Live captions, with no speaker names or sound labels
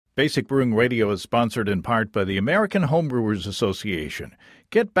Basic Brewing Radio is sponsored in part by the American Homebrewers Association.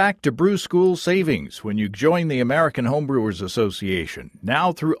 Get back to brew school savings when you join the American Homebrewers Association.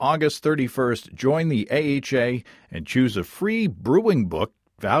 Now through August 31st, join the AHA and choose a free brewing book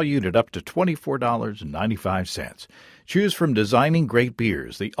valued at up to $24.95. Choose from Designing Great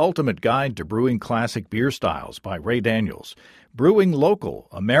Beers, the ultimate guide to brewing classic beer styles by Ray Daniels, Brewing Local,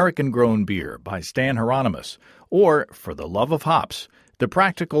 American-Grown Beer by Stan Hieronymus, or For the Love of Hops, the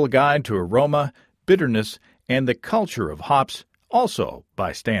practical guide to aroma, bitterness, and the culture of hops, also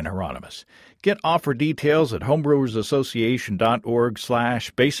by Stan Hieronymus. Get offer details at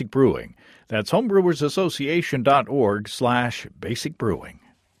homebrewersassociation.org/basicbrewing. That's homebrewersassociation.org/basicbrewing.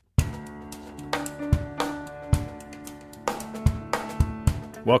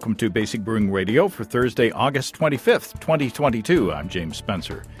 Welcome to Basic Brewing Radio for Thursday, August 25th, 2022. I'm James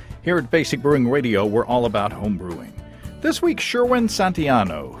Spencer. Here at Basic Brewing Radio, we're all about home brewing. This week, Sherwin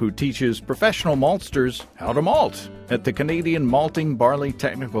Santiano, who teaches professional maltsters how to malt at the Canadian Malting Barley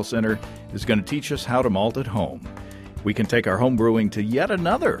Technical Center, is going to teach us how to malt at home. We can take our home brewing to yet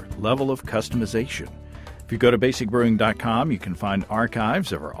another level of customization. If you go to basicbrewing.com, you can find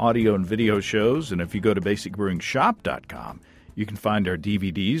archives of our audio and video shows, and if you go to basicbrewingshop.com, you can find our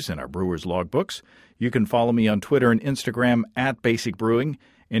DVDs and our brewer's logbooks. You can follow me on Twitter and Instagram at Basic Brewing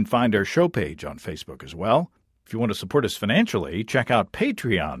and find our show page on Facebook as well. If you want to support us financially, check out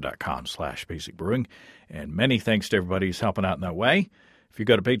patreon.com/basicbrewing. And many thanks to everybody who's helping out in that way. If you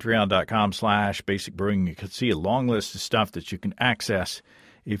go to patreon.com/basicbrewing, you can see a long list of stuff that you can access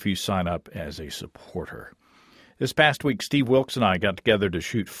if you sign up as a supporter. This past week, Steve Wilkes and I got together to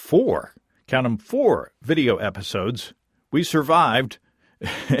shoot four video episodes. We survived,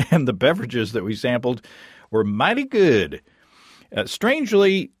 and the beverages that we sampled were mighty good.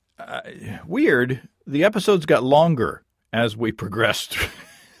 Strangely weird, the episodes got longer as we progressed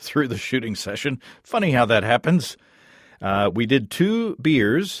through the shooting session. Funny how that happens. We did 2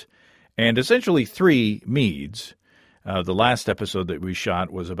 beers and essentially 3 meads. The last episode that we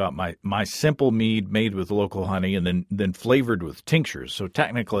shot was about my simple mead made with local honey and then flavored with tinctures. So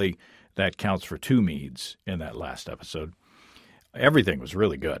technically, that counts for 2 meads in that last episode. Everything was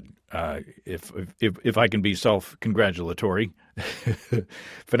really good. If I can be self-congratulatory,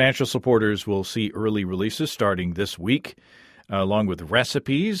 financial supporters will see early releases starting this week, along with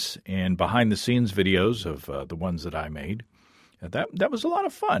recipes and behind-the-scenes videos of the ones that I made. That was a lot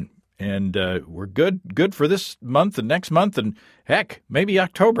of fun, and we're good for this month and next month, and heck, maybe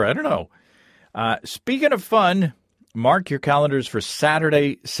October. I don't know. Speaking of fun, mark your calendars for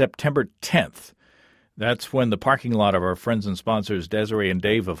Saturday, September 10th. That's when the parking lot of our friends and sponsors, Desiree and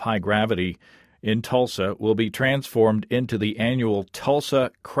Dave of High Gravity in Tulsa, will be transformed into the annual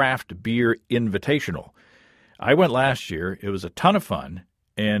Tulsa Craft Beer Invitational. I went last year. It was a ton of fun,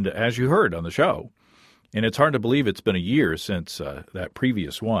 and as you heard on the show, and it's hard to believe it's been a year since that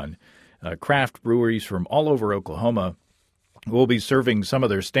previous one, craft breweries from all over Oklahoma will be serving some of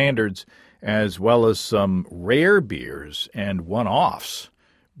their standards as well as some rare beers and one-offs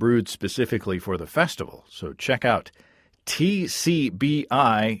brewed specifically for the festival. So check out tcbi.beer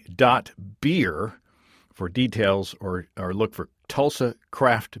for details or look for Tulsa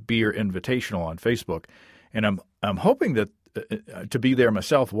Craft Beer Invitational on Facebook. And I'm hoping that to be there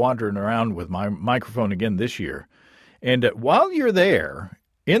myself, wandering around with my microphone again this year. And while you're there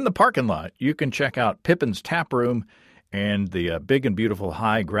in the parking lot, you can check out Pippin's Tap Room and the big and beautiful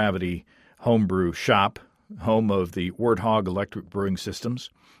High Gravity Homebrew Shop, home of the Warthog Electric Brewing Systems.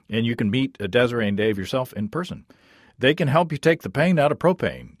 And you can meet Desiree and Dave yourself in person. They can help you take the pain out of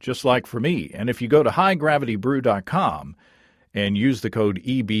propane, just like for me. And if you go to highgravitybrew.com and use the code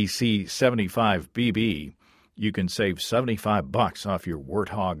EBC75BB, you can save $75 off your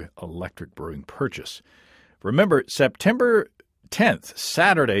Warthog Electric Brewing purchase. Remember, September 10th,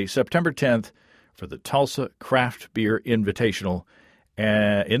 Saturday, September 10th, for the Tulsa Craft Beer Invitational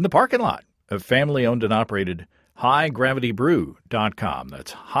in the parking lot of family-owned and operated highgravitybrew.com.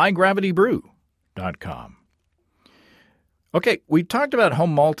 That's highgravitybrew.com. Okay, we talked about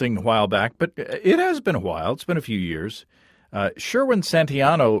home malting a while back, but it has been a while. It's been a few years. Sherwin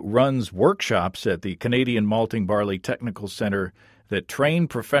Santiano runs workshops at the Canadian Malting Barley Technical Center that train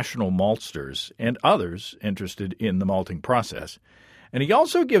professional maltsters and others interested in the malting process. And he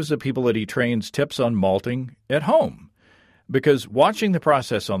also gives the people that he trains tips on malting at home, because watching the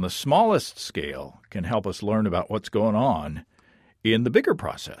process on the smallest scale can help us learn about what's going on in the bigger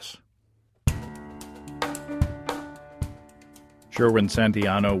process. Sherwin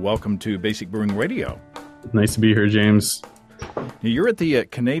Santiano, welcome to Basic Brewing Radio. Nice to be here, James. You're at the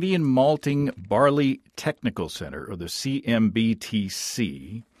Canadian Malting Barley Technical Center, or the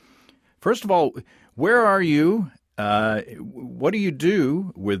CMBTC. First of all, where are you? What do you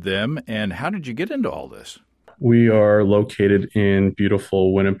do with them, and how did you get into all this? We are located in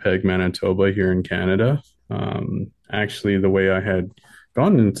beautiful Winnipeg, Manitoba, here in Canada. Actually, the way I had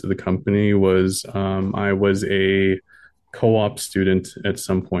gone into the company was I was a co-op student at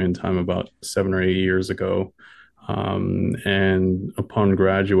some point in time, about 7 or 8 years ago. And upon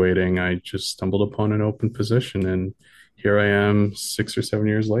graduating, I just stumbled upon an open position, and here I am 6 or 7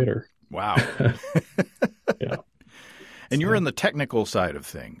 years later. Wow. Yeah. And you're in So, the technical side of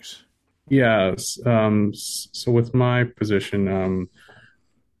things. yes. So with my position,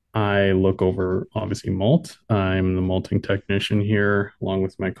 I look over obviously malt. I'm the malting technician here, along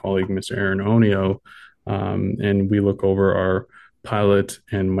with my colleague, Mr. Aaron Onio, and we look over our pilot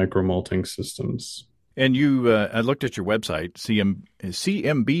and micro malting systems. And I looked at your website,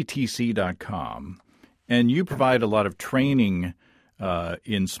 cmbtc.com, and you provide a lot of training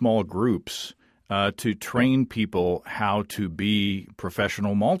in small groups to train people how to be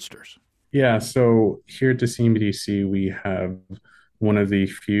professional maltsters. Yeah, so here at the CMBDC, we have one of the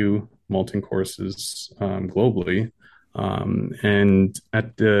few malting courses globally. And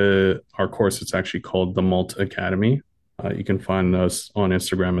at our course, it's actually called the Malt Academy. You can find us on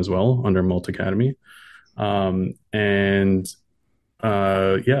Instagram as well under Malt Academy. And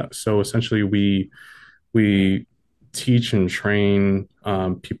yeah, so essentially we teach and train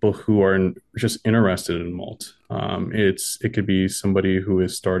people who are just interested in malt. It could be somebody who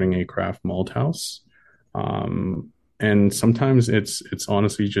is starting a craft malt house, and sometimes it's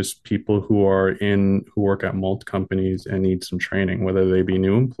honestly just people who work at malt companies and need some training, whether they be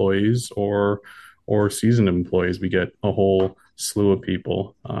new employees or seasoned employees. We get a whole slew of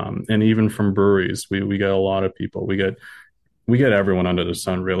people, and even from breweries, we get a lot of people. We get everyone under the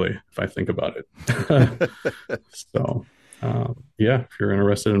sun, really, if I think about it. So, yeah, if you're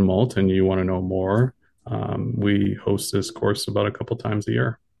interested in malt and you want to know more, we host this course about a couple times a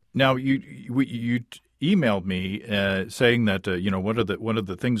year. Now, you emailed me saying that one of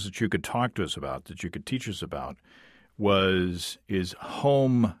the things that you could talk to us about, that you could teach us about, is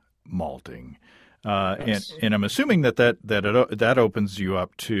home malting, and Yes. and I'm assuming that opens you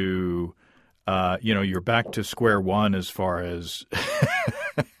up to, you're back to square one as far as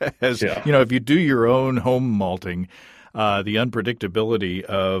as Yeah. if you do your own home malting. The unpredictability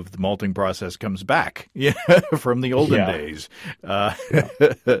of the malting process comes back from the olden Yeah. days. Yeah.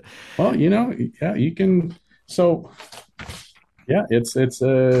 Well, yeah, you can. So, yeah, it's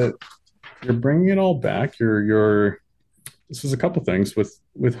you're bringing it all back. This is a couple things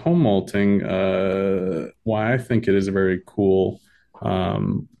with home malting. Why I think it is a very cool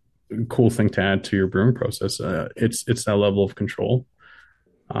thing to add to your brewing process. It's that level of control.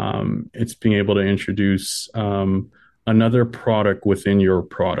 It's being able to introduce another product within your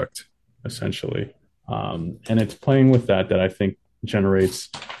product, essentially. And it's playing with that I think generates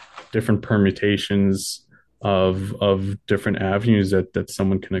different permutations of different avenues that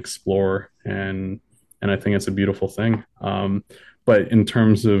someone can explore, and I think it's a beautiful thing. But in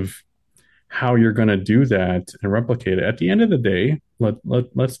terms of how you're going to do that and replicate it, at the end of the day,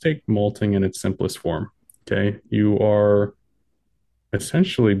 let's take malting in its simplest form. Okay, you are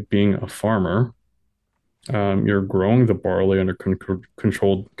essentially being a farmer. You're growing the barley under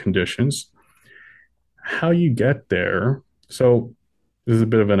controlled conditions. How you get there? So this is a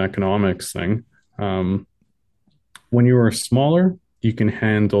bit of an economics thing. Um, when you are smaller, uh, you can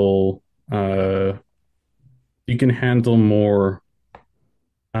handle more.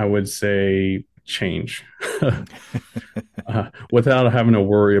 I would say change without having to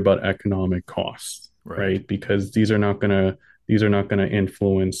worry about economic costs, Right. right? Because these are not gonna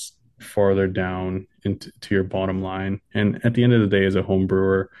influence farther down into to your bottom line. And at the end of the day, as a home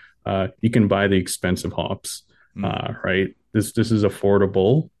brewer, you can buy the expensive hops, Mm, right? This is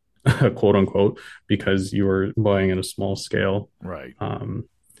affordable, quote unquote, because you are buying at a small scale. right. Um,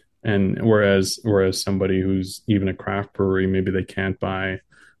 and whereas somebody who's even a craft brewery, maybe they can't buy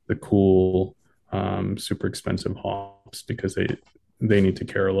the cool, super expensive hops because they need to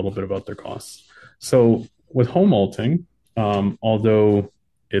care a little bit about their costs. So with home malting, although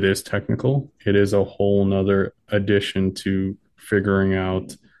it is technical, it is a whole nother addition to figuring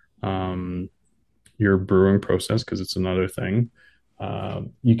out your brewing process because it's another thing.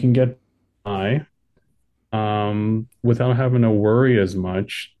 You can get by without having to worry as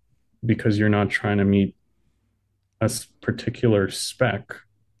much because you're not trying to meet a particular spec.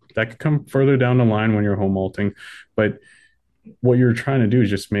 That could come further down the line when you're home malting, but what you're trying to do is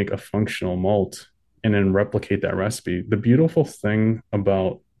just make a functional malt and then replicate that recipe. The beautiful thing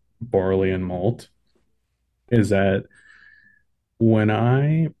about barley and malt is that when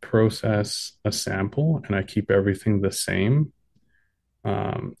I process a sample and I keep everything the same,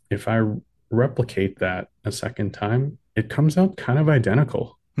 if I replicate that a second time, it comes out kind of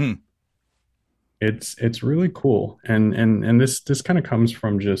identical. Hmm. It's really cool, and this kind of comes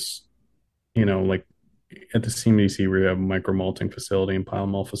from just like at the CMDC we have a micro malting facility and pile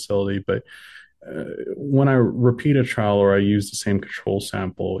malt facility, but when I repeat a trial or I use the same control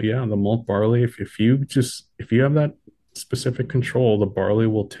sample, yeah, the malt barley, if you have that specific control, the barley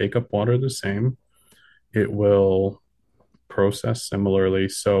will take up water the same. It will process similarly.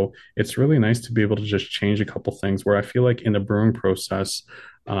 So it's really nice to be able to just change a couple things where I feel like in the brewing process,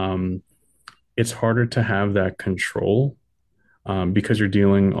 um, it's harder to have that control because you're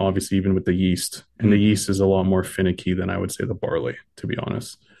dealing obviously even with the yeast, and the Mm-hmm. yeast is a lot more finicky than I would say the barley, to be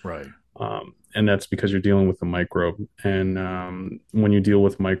honest. Right. And that's because you're dealing with a microbe. And when you deal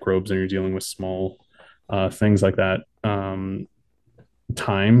with microbes and you're dealing with small things like that,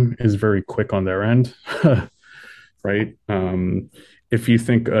 time is very quick on their end, right? If you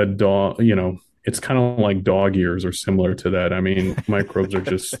think a dog, it's kind of like dog ears or similar to that. I mean, microbes are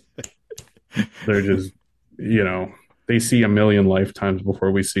they're just, you know, they see a million lifetimes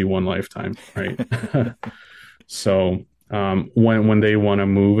before we see one lifetime, right? So when they want to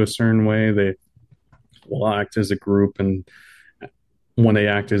move a certain way, they will act as a group, and when they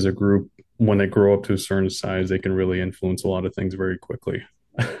act as a group, when they grow up to a certain size, they can really influence a lot of things very quickly.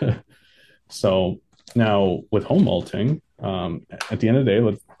 So now with home malting, at the end of the day,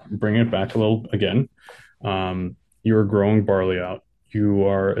 let's bring it back a little again. You're growing barley out. You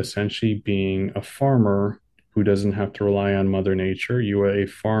are essentially being a farmer who doesn't have to rely on Mother Nature. You are a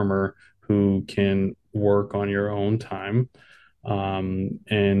farmer who can work on your own time,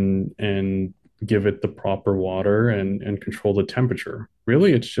 and give it the proper water and control the temperature.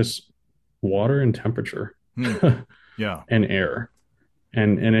 Really, it's just water and temperature Hmm. Yeah. and air.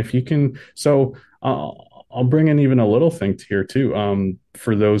 And if you can, so I'll bring in even a little thing here too.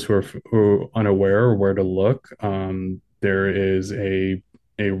 For those who are unaware where to look, there is a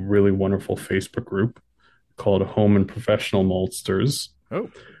really wonderful Facebook group called Home and Professional Maltsters. Oh.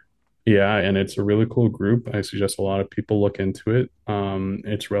 Yeah, and it's a really cool group. I suggest a lot of people look into it.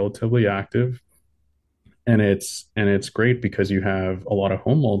 It's relatively active, and it's great because you have a lot of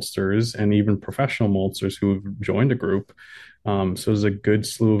home maltsters and even professional maltsters who have joined the group. So there's a good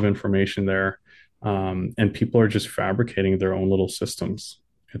slew of information there, and people are just fabricating their own little systems.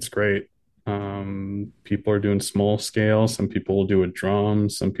 It's great. People are doing small scale. Some people will do a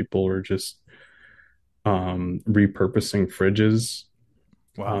drum. Some people are just repurposing fridges,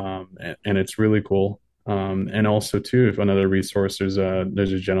 Wow. and it's really cool. And also too, if another resource, there's a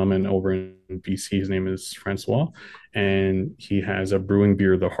gentleman over in BC. His name is Francois, and he has a brewing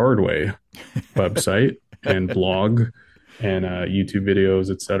beer the hard way website and blog and YouTube videos,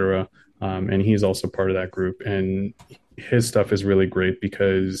 etc. And he's also part of that group. And his stuff is really great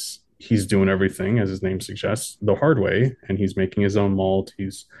because he's doing everything, as his name suggests, the hard way, and he's making his own malt.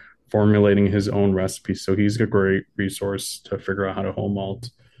 He's formulating his own recipes, so he's a great resource to figure out how to home malt.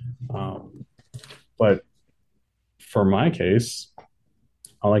 Um, but for my case,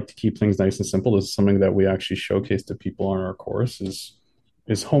 I like to keep things nice and simple. This is something that we actually showcase to people on our course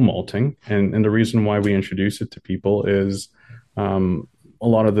is home malting, and the reason why we introduce it to people is a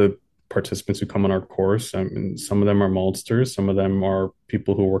lot of the participants who come on our course. I mean, some of them are maltsters, some of them are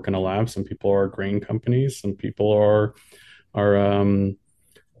people who work in a lab, some people are grain companies, some people are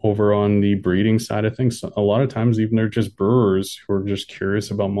over on the breeding side of things. A lot of times, even they're just brewers who are just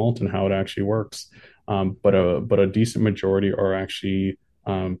curious about malt and how it actually works. But a decent majority are actually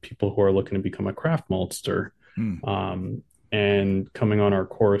people who are looking to become a craft maltster. Hmm. And coming on our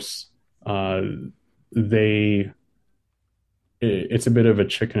course, uh, they it's a bit of a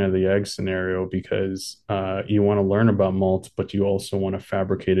chicken or the egg scenario because you want to learn about malt, but you also want to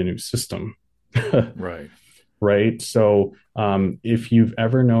fabricate a new system. Right. Right? So, if you've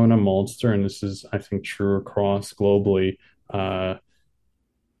ever known a maltster, and this is, I think, true across globally, uh,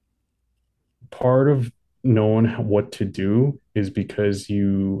 part of knowing what to do is because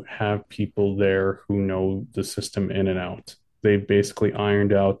you have people there who know the system in and out. They've basically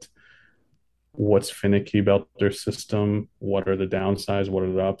ironed out what's finicky about their system, what are the downsides, what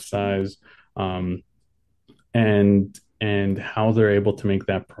are the upsides, um, and how they're able to make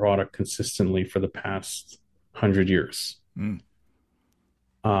that product consistently for the past 100 years. Hmm.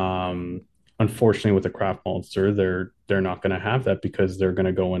 Um, Unfortunately, with the craft monster, they're not going to have that because they're going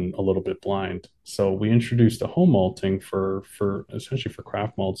to go in a little bit blind. So we introduced a home malting for essentially for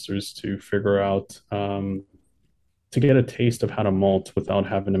craft maltsters to figure out to get a taste of how to malt without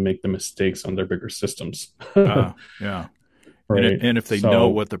having to make the mistakes on their bigger systems. Yeah. right? And if they know So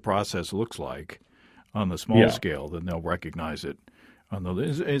what the process looks like on the small yeah, scale, then they'll recognize it.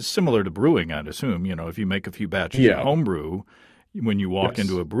 It's similar to brewing, I'd assume. If you make a few batches of yeah, homebrew, when you walk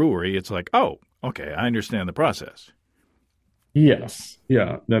into yes, a brewery, it's like, oh, okay, I understand the process. yes,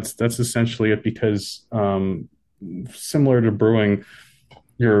 yeah. That's essentially it because similar to brewing,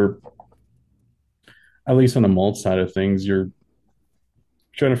 you're at least on the malt side of things, you're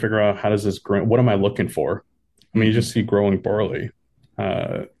trying to figure out how does this grow? What am I looking for? I mean, you Mm-hmm. just see growing barley.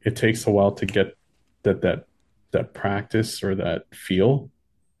 It takes a while to get that practice or that feel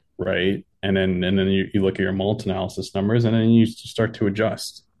right, and then you look at your malt analysis numbers, and then you start to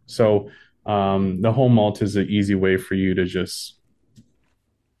adjust. So the whole malt is an easy way for you to just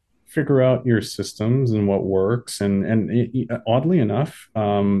figure out your systems and what works oddly enough,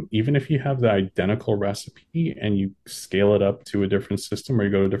 even if you have the identical recipe and you scale it up to a different system or you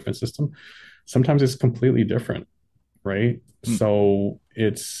go to a different system, sometimes it's completely different, right? Mm. So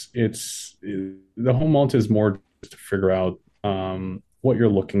it's the whole malt is more to figure out what you're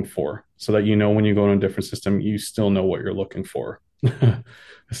looking for so that when you go in a different system you still know what you're looking for.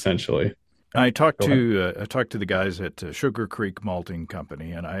 Essentially. Go ahead. I talked to the guys at Sugar Creek Malting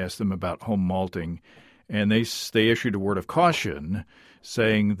Company, and I asked them about home malting, and they issued a word of caution,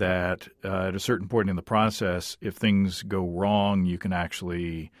 saying that at a certain point in the process, if things go wrong, you can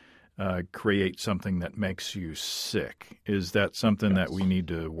actually create something that makes you sick. Is that something that we Yes. need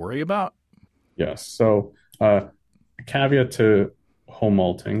to worry about? Yes. So, a caveat to home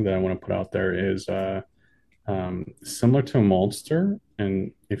malting that I want to put out there is similar to a maltster.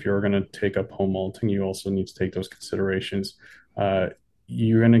 And if you're going to take up home malting, you also need to take those considerations. Uh,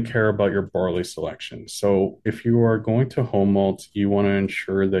 you're going to care about your barley selection. So, if you are going to home malt, you want to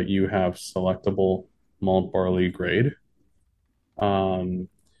ensure that you have selectable malt barley grade. Um,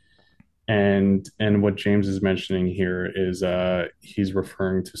 and what James is mentioning here is he's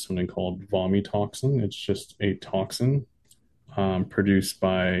referring to something called vomitoxin. It's just a toxin produced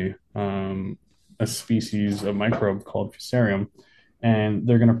by a species of microbe called Fusarium, and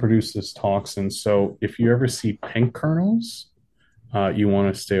they're going to produce this toxin. So if you ever see pink kernels, you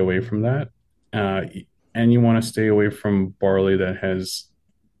want to stay away from that, uh, and you want to stay away from barley that has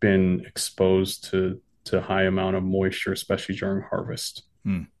been exposed to high amount of moisture, especially during harvest.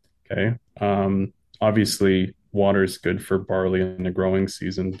 Hmm. Okay. Obviously, water is good for barley in the growing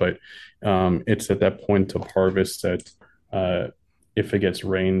season, but it's at that point of harvest that uh, if it gets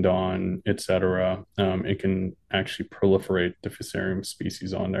rained on, etc., it can actually proliferate the Fusarium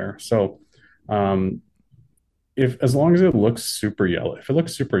species on there. So, um, if as long as it looks super yellow, if it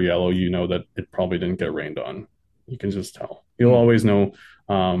looks super yellow, you know that it probably didn't get rained on. You can just tell. You'll Hmm. always know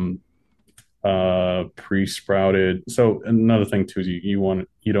um, pre-sprouted. So another thing too is you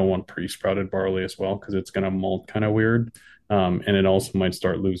don't want pre-sprouted barley as well because it's going to malt kind of weird, and it also might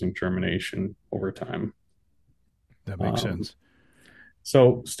start losing germination over time. That makes Um, sense.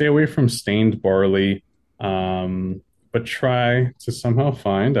 so stay away from stained barley, but try to somehow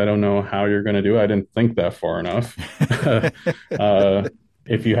find. I don't know how you're going to do it. I didn't think that far enough. uh,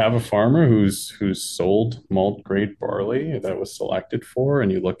 if you have a farmer who's sold malt grade barley that was selected for,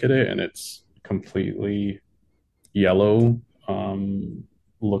 and you look at it and it's completely yellow,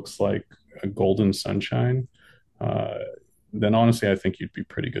 looks like a golden sunshine, uh, then honestly, I think you'd be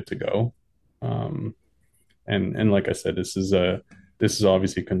pretty good to go. Um, and like I said, this is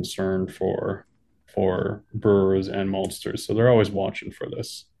obviously a concern for brewers and maltsters, so they're always watching for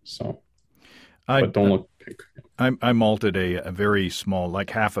this. So, I but don't look pink. I malted a very small, like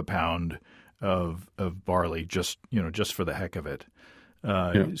half a pound of barley, just for the heck of it,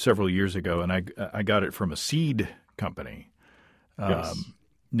 Yeah. several years ago, and I got it from a seed company. Yes.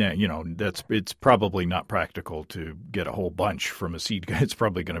 Now, it's probably not practical to get a whole bunch from a seed. It's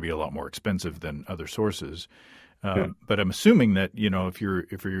probably going to be a lot more expensive than other sources. Yeah. But I'm assuming that if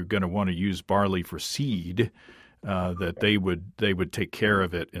you're going to want to use barley for seed, that they would take care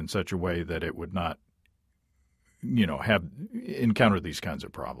of it in such a way that it would not have encounter these kinds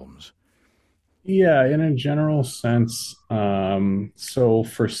of problems. Yeah, in a general sense. So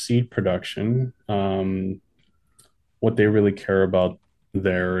for seed production, what they really care about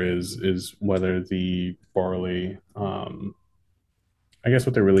there is whether the barley, I guess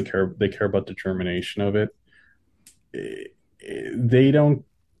what they care about the germination of it. They don't,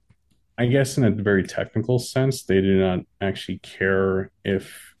 I guess in a very technical sense, they do not actually care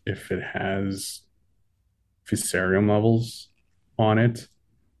if it has fusarium levels on it.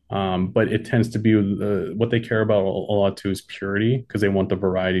 But it tends to be what they care about a lot too is purity because they want the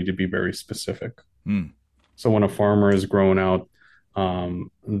variety to be very specific. Hmm. So when a farmer is growing out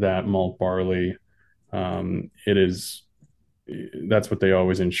that malt barley, it is that's what they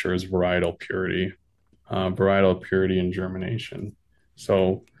always ensure is varietal purity and germination.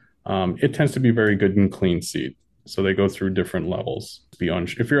 So it tends to be very good in clean seed. So they go through different levels.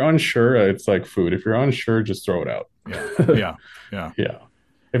 If you're unsure, it's like food. If you're unsure, just throw it out. Yeah. Yeah. Yeah. Yeah.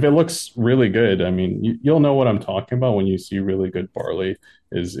 If it looks really good, I mean, you'll know what I'm talking about when you see really good barley.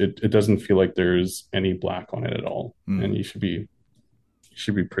 It doesn't feel like there's any black on it at all, and you should be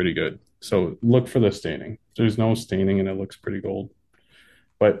pretty good. So look for the staining. If there's no staining and it looks pretty gold,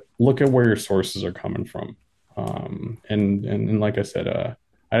 but look at where your sources are coming from. And like I said, I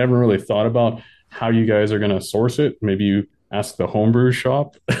haven't really thought about how you guys are going to source it. Maybe you ask the homebrew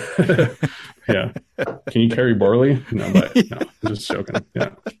shop. Yeah. Can you carry barley? No, but no, I'm just joking. Yeah,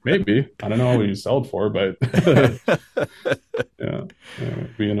 maybe. I don't know what you sell it for, but yeah,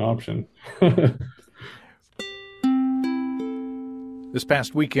 it'd be an option. This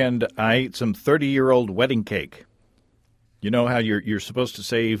past weekend, I ate some 30-year-old wedding cake. You know how you're supposed to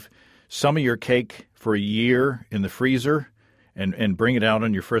save some of your cake for a year in the freezer and bring it out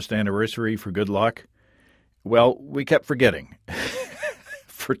on your first anniversary for good luck? Well, we kept forgetting.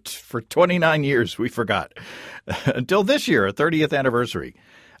 For 29 years, we forgot. Until this year, a 30th anniversary.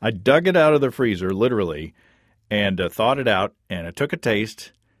 I dug it out of the freezer, literally, and thawed it out, and I took a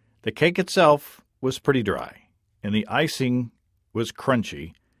taste. The cake itself was pretty dry, and the icing was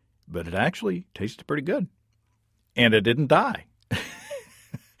crunchy, but it actually tasted pretty good. And it didn't die.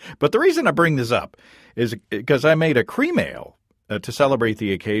 But the reason I bring this up is because I made a cream ale to celebrate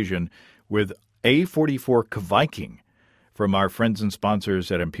the occasion with A44 Kviking from our friends and sponsors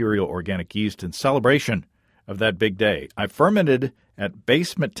at Imperial Organic Yeast in celebration of that big day. I fermented at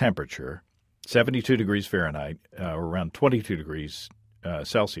basement temperature, 72 degrees Fahrenheit, or around 22 degrees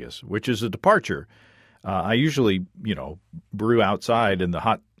Celsius, which is a departure. I usually, brew outside in the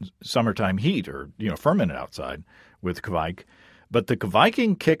hot summertime heat or, ferment it outside with Kvike. But the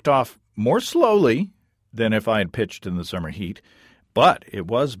Kviking kicked off more slowly than if I had pitched in the summer heat. But it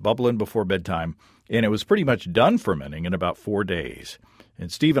was bubbling before bedtime, and it was pretty much done fermenting in about 4 days.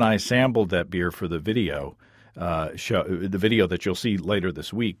 And Steve and I sampled that beer for the video the video that you'll see later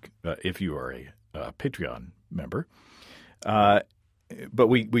this week if you are a Patreon member. But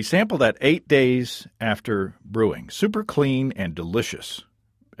we sampled that 8 days after brewing. Super clean and delicious.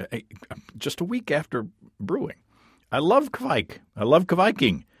 Just a week after brewing. I love Kvike. I love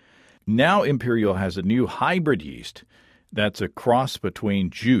Kviking. Now Imperial has a new hybrid yeast that's a cross between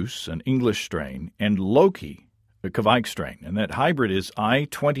Juice, an English strain, and Loki, a Kvike strain. And that hybrid is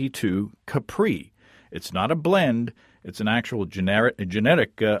I-22 Capri. It's not a blend. It's an actual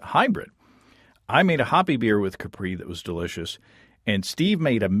genetic hybrid. I made a hoppy beer with Capri that was delicious. And Steve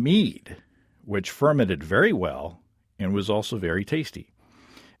made a mead, which fermented very well and was also very tasty.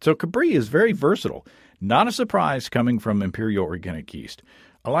 So Capri is very versatile. Not a surprise coming from Imperial Organic Yeast.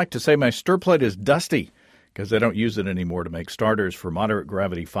 I like to say my stir plate is dusty because I don't use it anymore to make starters for moderate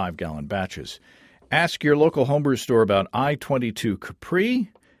gravity 5-gallon batches. Ask your local homebrew store about I-22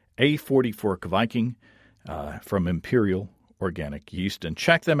 Capri, A44 Kviking from Imperial Organic Yeast, and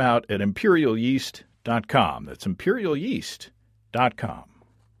check them out at imperialyeast.com. That's imperialyeast.com.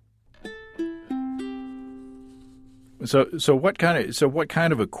 So what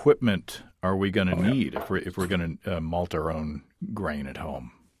kind of equipment are we going to need if we're going to malt our own grain at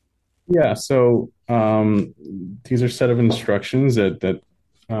home? Yeah, so these are a set of instructions that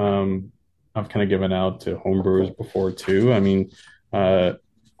I've kind of given out to homebrewers before too. I mean,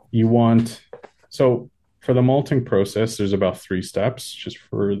 so for the malting process, there's about 3 steps, just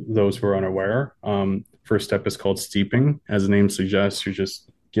for those who are unaware. First step is called steeping. As the name suggests, you're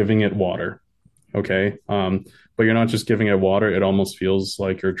just giving it water. Okay. But you're not just giving it water. It almost feels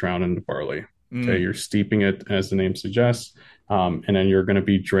like you're drowning the barley. Okay. You're steeping it as the name suggests. And then you're going to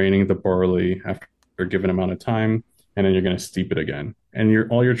be draining the barley after a given amount of time. And then you're going to steep it again. And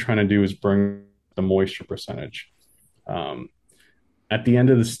all you're trying to do is bring the moisture percentage. At the end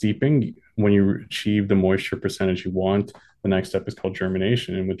of the steeping, when you achieve the moisture percentage you want, the next step is called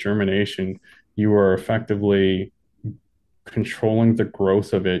germination. And with germination, you are effectively controlling the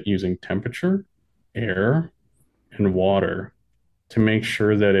growth of it using temperature, air, and water to make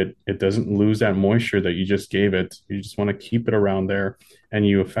sure that it doesn't lose that moisture that you just gave it. You just want to keep it around there, and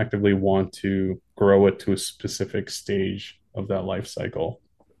you effectively want to grow it to a specific stage of that life cycle.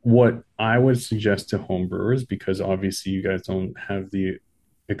 What I would suggest to home brewers, because obviously you guys don't have the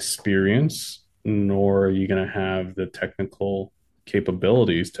experience, nor are you going to have the technical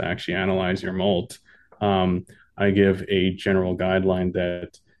capabilities to actually analyze your malt, I give a general guideline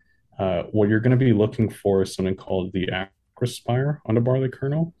that what you're going to be looking for is something called the acrospire on the barley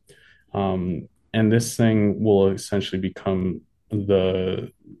kernel. and this thing will essentially become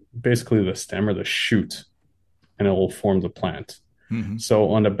the basically the stem or the shoot, and it will form the plant. Hmm. So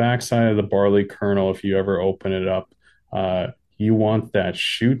on the backside of the barley kernel, if you ever open it up, you want that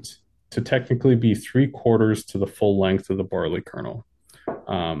shoot to technically be 3/4 to the full length of the barley kernel.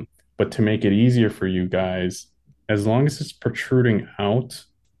 Um, but to make it easier for you guys, as long as it's protruding out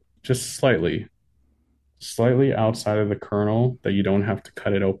just slightly outside of the kernel, that you don't have to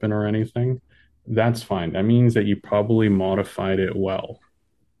cut it open or anything, that's fine. That means that you probably modified it well.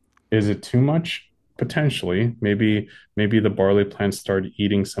 Is it too much? Potentially. Maybe the barley plants start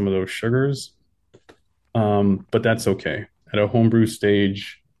eating some of those sugars. But that's okay. At a homebrew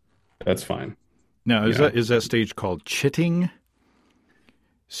stage, that's fine. Now, You know? is that stage called chitting?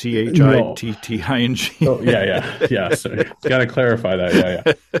 No. Chitting. Oh, yeah. So got to clarify that.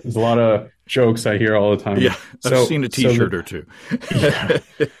 Yeah. There's a lot of jokes I hear all the time. Yeah, I've seen a T-shirt or two. Yeah,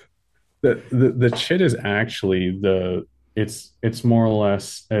 the chit is actually it's more or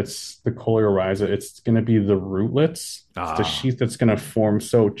less it's the coleorhiza. It's going to be the rootlets. It's the Ah, sheath that's going to form.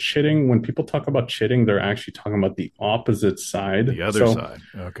 So chitting, when people talk about chitting, they're actually talking about the opposite side. the other So side.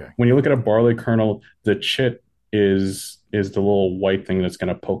 Okay. when you look at a barley kernel, the chit is the little white thing that's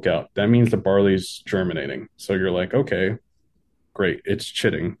going to poke out. That means the barley's germinating. So you're like, okay, great, it's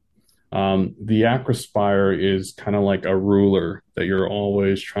chitting. The acrospire is kind of like a ruler that you're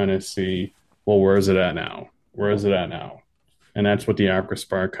always trying to see, well, where is it at now? Where is it at now? And that's what the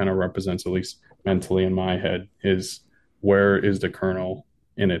acrospire kind of represents, at least mentally in my head, is where is the kernel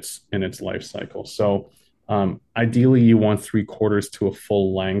in its life cycle. So ideally, you want 3/4 to a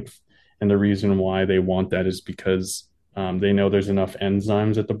full length, and the reason why they want that is because they know there's enough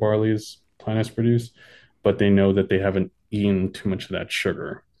enzymes that the barley's planets produce, but they know that they haven't eaten too much of that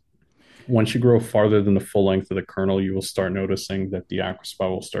sugar. Once you grow farther than the full length of the kernel, you will start noticing that the aquaspot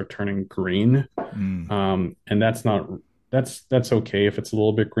will start turning green. Mm. And that's not that's okay if it's a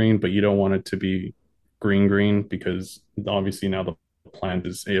little bit green, but you don't want it to be green because obviously now the plant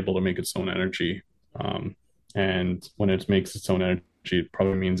is able to make its own energy. And when it makes its own energy, it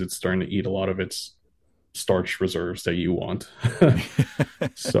probably means it's starting to eat a lot of its starch reserves that you want.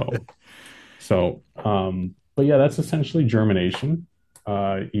 so but yeah, that's essentially germination.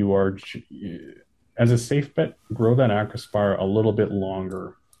 You are, as a safe bet, grow that acrospire a little bit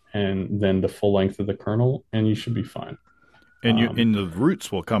longer and then the full length of the kernel, and you should be fine. Um, And the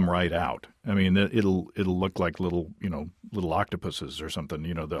roots will come right out. I mean, it'll look like little octopuses or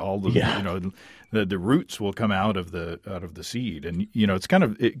something. All the yeah, the roots will come out of the seed, and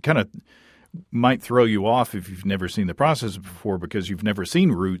it kind of might throw you off if you've never seen the process before because you've never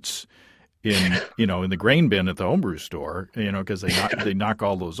seen roots in in the grain bin at the homebrew store. Because they knock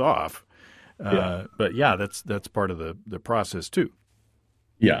all those off. yeah, But yeah, that's part of the process too.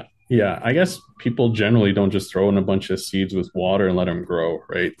 yeah. I guess people generally don't just throw in a bunch of seeds with water and let them grow,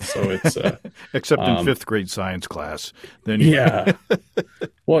 right? So it's Except in um, fifth grade science class, then yeah.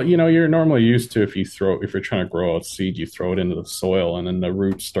 Well, you're normally used to if you're trying to grow a seed, you throw it into the soil, and then the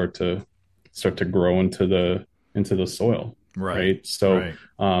roots start to grow into the soil, right, right? So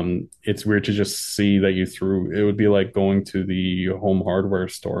right. it's weird to just see that you threw. It would be like going to the home hardware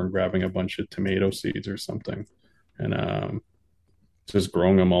store and grabbing a bunch of tomato seeds or something, and just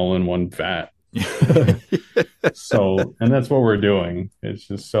growing them all in one vat. So, and that's what we're doing. It's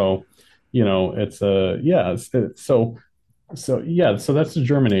just so, it's yeah. So that's the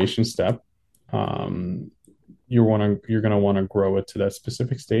germination step. Um, you're gonna want to grow it to that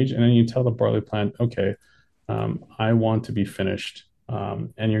specific stage, and then you tell the barley plant, okay, I want to be finished,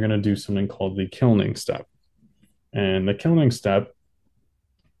 and you're gonna do something called the kilning step. And the kilning step,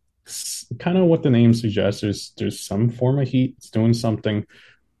 kind of what the name suggests, there's some form of heat. It's doing something,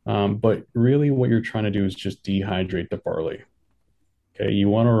 but really what you're trying to do is just dehydrate the barley. Okay, you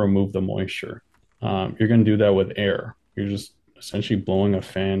want to remove the moisture. You're going to do that with air. You're just essentially blowing a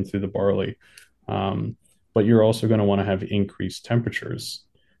fan through the barley. Um, but you're also going to want to have increased temperatures.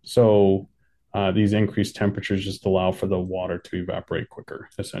 So these increased temperatures just allow for the water to evaporate quicker,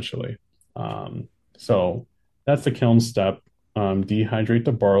 essentially. So that's the kiln step. Dehydrate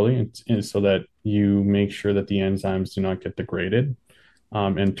the barley so that you make sure that the enzymes do not get degraded,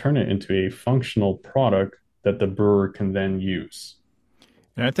 and turn it into a functional product that the brewer can then use.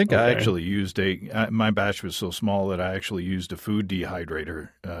 And I think I Okay. actually used my batch was so small that I actually used a food dehydrator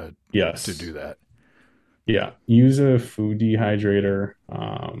to Yes. do that. Yeah. Use a food dehydrator.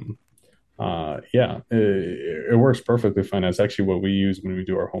 Yeah. It works perfectly fine. That's actually what we use when we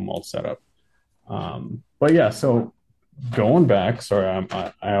do our home malt setup. But yeah, so going back, sorry,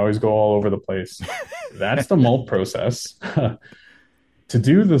 I always go all over the place. That's the malt process. To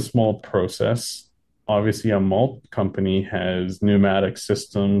do this malt process, obviously a malt company has pneumatic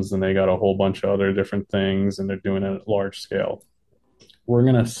systems and they got a whole bunch of other different things and they're doing it at large scale. We're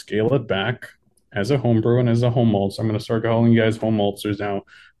going to scale it back as a home brew and as a home malt. So I'm going to start calling you guys home maltsters now.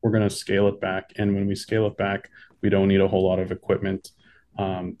 We're going to scale it back. And when we scale it back, we don't need a whole lot of equipment.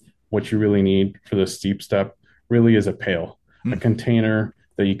 What you really need for the steep step really is a pail, a Mm. container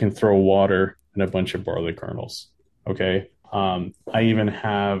that you can throw water and a bunch of barley kernels. Okay. I even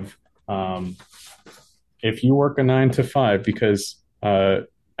have, um, if you work a 9 to 5, because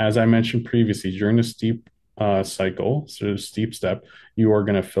as I mentioned previously, during the steep cycle, so the steep step, you are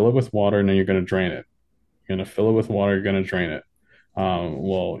going to fill it with water and then you're going to drain it. You're going to fill it with water, you're going to drain it.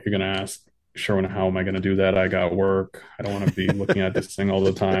 Well, you're going to ask, Sherwin, how am I going to do that? I got work. I don't want to be looking at this thing all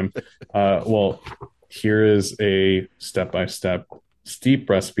the time. Well, here is a step by step steep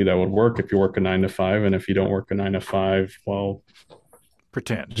recipe that would work if you work a 9 to 5. And if you don't work a 9 to 5, well,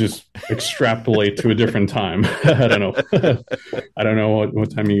 Pretend. just extrapolate to a different time. I don't know. I don't know what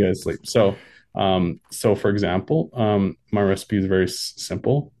time you guys sleep. So for example, my recipe is very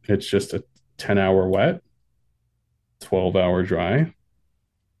simple. It's just a 10-hour wet, 12-hour dry,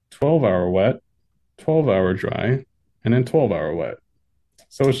 12-hour wet, 12-hour dry, and then 12-hour wet.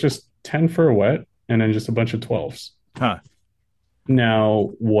 So it's just 10 for a wet and then just a bunch of 12s. Huh.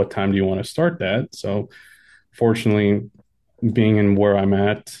 Now, what time do you want to start that? So fortunately, being in where I'm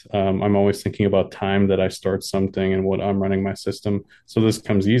at, I'm always thinking about time that I start something and what I'm running my system. So this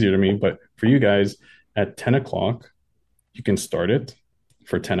comes easier to me. But for you guys, at 10 o'clock, you can start it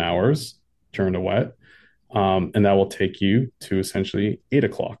for 10 hours during the wet. And that will take you to essentially 8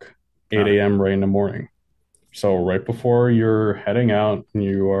 o'clock, 8 Huh. a.m. right in the morning. So right before you're heading out and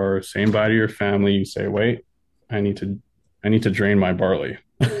you are saying bye to your family, you say, wait, I need to I need to drain my barley.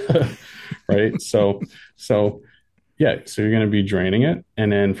 Right. So yeah, so you're going to be draining it.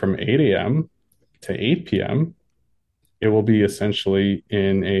 And then from 8 a.m. to 8 p.m., it will be essentially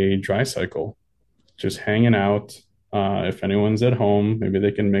in a dry cycle, just hanging out. If anyone's at home, maybe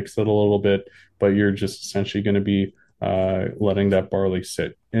they can mix it a little bit, but you're just essentially going to be letting that barley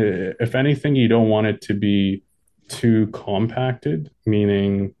sit. If anything, you don't want it to be too compacted,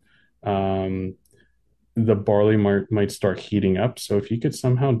 meaning um, the barley might start heating up. So if you could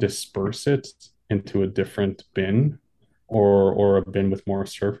somehow disperse it into a different bin or a bin with more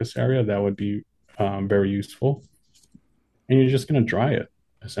surface area, that would be very useful. And you're just going to dry it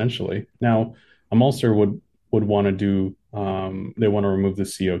essentially. Now, a maltster would want to do they want to remove the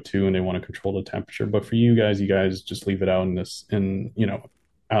CO2 and they want to control the temperature. But for you guys just leave it out in this in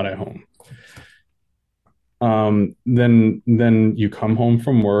out at home. Then you come home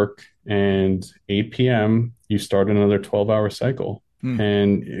from work and 8 p.m. you start another 12-hour cycle. Hmm.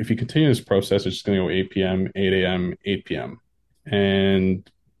 And if you continue this process, it's just going to go 8 p.m., 8 a.m., 8 p.m. And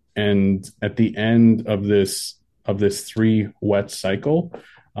at the end of this 3 wet cycle,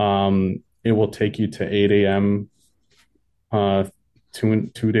 it will take you to 8 a.m.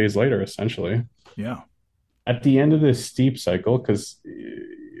 Two days later, essentially. Yeah. At the end of this steep cycle, because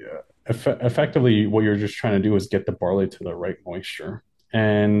effectively what you're just trying to do is get the barley to the right moisture.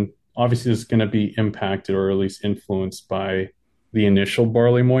 And obviously, it's going to be impacted or at least influenced by the initial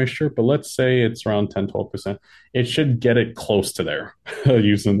barley moisture. But let's say it's around 10-12%. It should get it close to there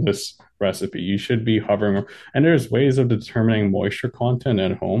using this recipe. You should be hovering. And there's ways of determining moisture content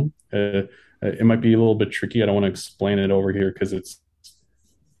at home. It might be a little bit tricky. I don't want to explain it over here because it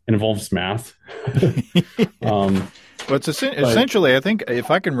involves math. um, Well, it's but essentially, I think,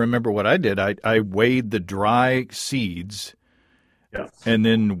 if I can remember what I did, I weighed the dry seeds yeah. and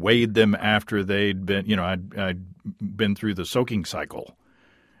then weighed them after they'd been, I'd been through the soaking cycle,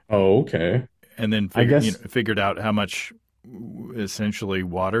 Oh, okay. and then I guess figured out how much essentially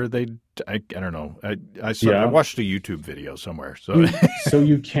water I don't know. I yeah. watched a YouTube video somewhere. So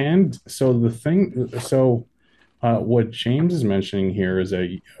You can. So the thing. So what James is mentioning here is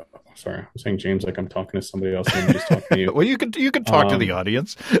sorry, I'm saying James like I'm talking to somebody else and I'm just talking to you. well, you can talk to the Um,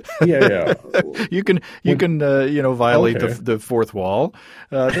 audience. yeah, yeah. What? Violate Okay. the fourth wall.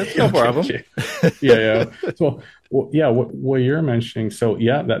 That's no Okay, problem. okay. Yeah, yeah. So, well, yeah, what you're mentioning. So,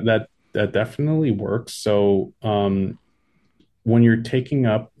 yeah, that definitely works. So, when you're taking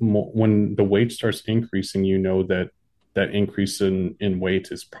up when the weight starts increasing, you know that increase in weight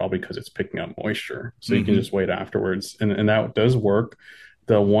is probably because it's picking up moisture. So you can Hmm. just wait afterwards, and that does work.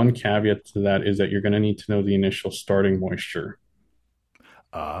 The one caveat to that is that you're going to need to know the initial starting moisture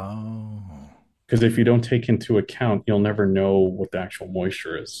Oh. because if you don't take into account, you'll never know what the actual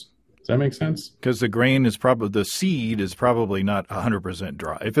moisture is. Does that make sense? Because the seed is probably not 100%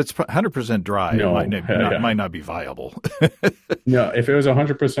 dry. If it's 100% dry, it No, might not be viable. no. If it was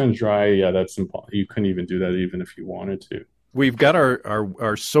 100% dry, yeah, that's impossible. You couldn't even do that even if you wanted to. We've got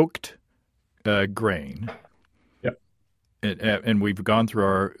our soaked grain, Yep. and we've gone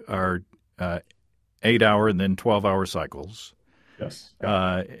through our 8 hour and then 12-hour cycles. Yes.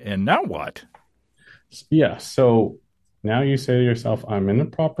 Yep. And now what? Yeah. So now you say to yourself, I'm in the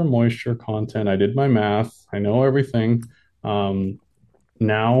proper moisture content. I did my math. I know everything. Um,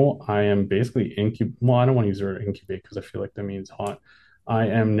 Now I am basically incubate. Well, I don't want to use the word incubate because I feel like that means hot. I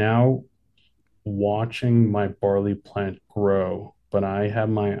am now watching my barley plant grow, but I have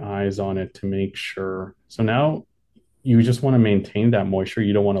my eyes on it to make sure. So now you just want to maintain that moisture.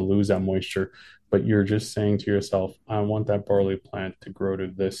 You don't want to lose that moisture, but you're just saying to yourself, I want that barley plant to grow to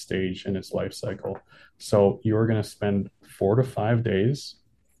this stage in its life cycle. So you're going to spend 4 to 5 days.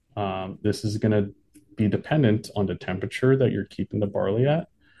 This is going to be dependent on the temperature that you're keeping the barley at.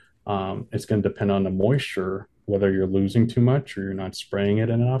 It's going to depend on the moisture, whether you're losing too much or you're not spraying it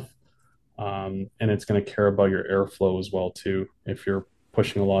enough. And it's going to care about your airflow as well too. If you're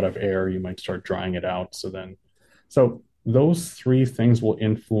pushing a lot of air, you might start drying it out. So those three things will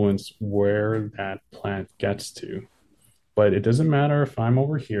influence where that plant gets to. But it doesn't matter if I'm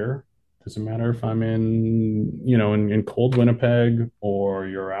over here. It doesn't matter if I'm in cold Winnipeg or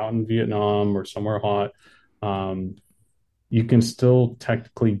you're out in Vietnam or somewhere hot. Um, you can still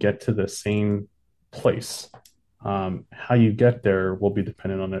technically get to the same place. How you get there will be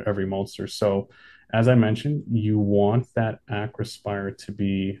dependent on every maltster. So, as I mentioned, you want that acrospire to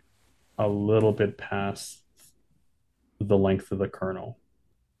be a little bit past the length of the kernel.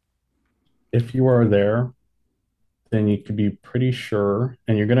 If you are there, then you can be pretty sure,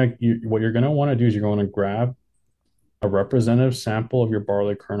 and what you're gonna want to do is you're going to grab a representative sample of your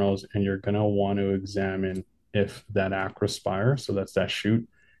barley kernels, and you're going to want to examine if that acrospire, so that's that shoot,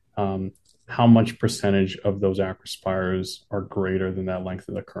 um, how much percentage of those acrospires are greater than that length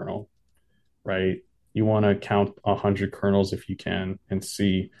of the kernel, right? You want to count 100 kernels if you can and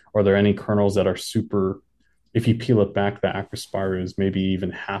see, are there any kernels that are super, if you peel it back, the acrospire is maybe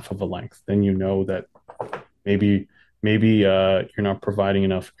even half of a length, then you know that maybe you're not providing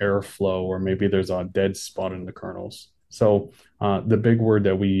enough airflow, or maybe there's a dead spot in the kernels. So the big word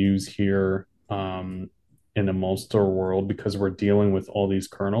that we use here in the maltster world, because we're dealing with all these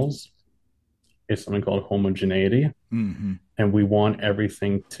kernels, is something called homogeneity. Mm-hmm. And we want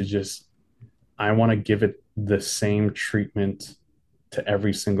everything to just, I want to give it the same treatment to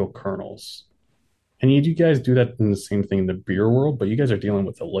every single kernels. And you guys do that in the same thing in the beer world, but you guys are dealing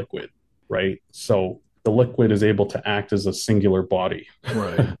with a liquid, right? So the liquid is able to act as a singular body.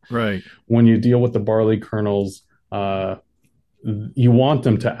 Right, right. When you deal with the barley kernels, you want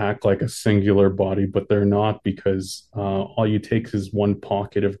them to act like a singular body, but they're not, because all you take is one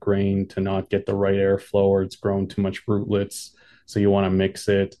pocket of grain to not get the right airflow, or it's grown too much rootlets. So you want to mix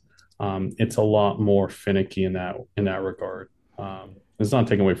it. It's a lot more finicky in that regard. It's not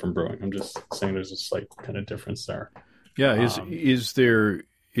taken away from brewing. I'm just saying there's a slight kind of difference there. Yeah, is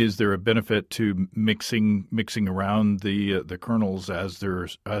there a benefit to mixing around the kernels as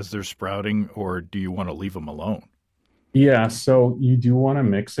they're sprouting, or do you want to leave them alone? Yeah, so you do want to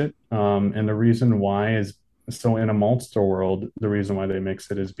mix it. And the reason why is, so in a maltster world, the reason why they mix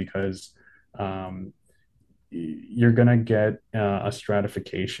it is because um, you're going to get a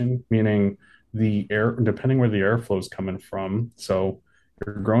stratification, meaning the air, depending where the airflow is coming from. So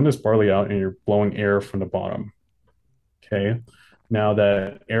you're growing this barley out and you're blowing air from the bottom. Okay. Now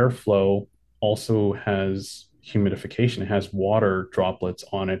that airflow also has humidification, it has water droplets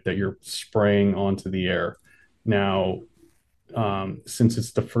on it that you're spraying onto the air. Now, since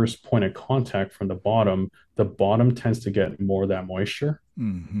it's the first point of contact from the bottom tends to get more of that moisture.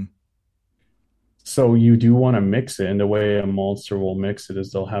 Mm-hmm. So you do want to mix it. And the way a maltster will mix it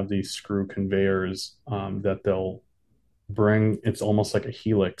is they'll have these screw conveyors that they'll bring. It's almost like a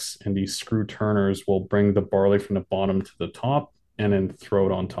helix, and these screw turners will bring the barley from the bottom to the top and then throw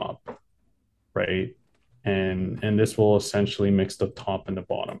it on top, right? And this will essentially mix the top and the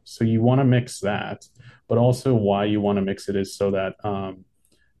bottom. So you want to mix that, but also why you want to mix it is so that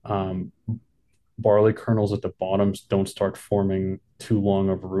um, barley kernels at the bottoms don't start forming too long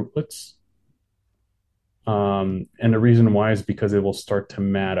of rootlets. And the reason why is because it will start to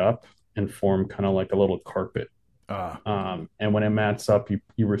mat up and form kind of like a little carpet. Ah, And when it mats up,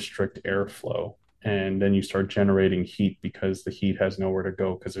 you restrict airflow, and then you start generating heat because the heat has nowhere to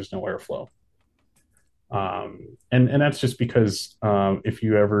go because there's no airflow. And that's just because if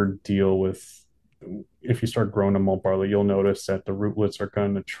you ever deal with if you start growing a malt barley, you'll notice that the rootlets are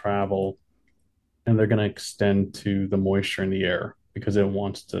going to travel and they're going to extend to the moisture in the air because it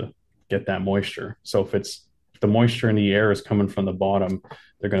wants to get that moisture. So if the moisture in the air is coming from the bottom,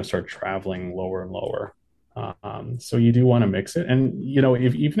 they're going to start traveling lower and lower. So you do want to mix it, and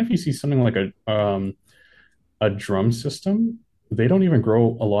if even if you see something like a drum system, they don't even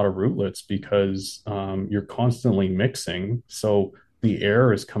grow a lot of rootlets because you're constantly mixing. So the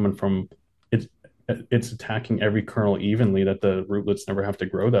air is coming from it's it's attacking every kernel evenly that the rootlets never have to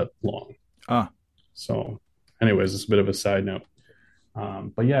grow that long. Ah, So, anyways, it's a bit of a side note.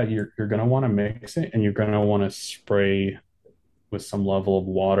 But yeah, you're gonna want to mix it, and you're gonna want to spray with some level of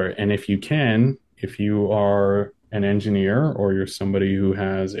water. And if you can, if you are an engineer or you're somebody who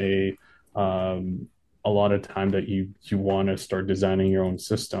has um, a lot of time that you want to start designing your own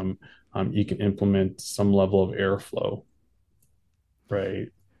system, you can implement some level of airflow, right?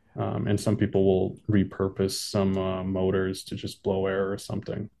 And some people will repurpose some motors to just blow air or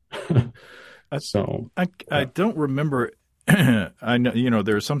something. I So, I yeah, don't remember. I know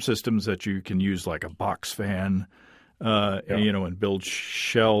there are some systems that you can use like a box fan, yeah, and build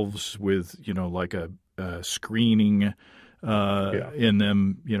shelves with like a screening yeah. in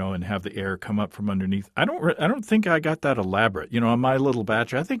them, and have the air come up from underneath. I don't think I got that elaborate. On my little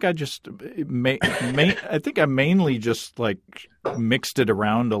batch, I think I just I think I mainly just like mixed it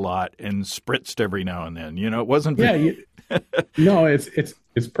around a lot and spritzed every now and then. It wasn't very. Yeah, no,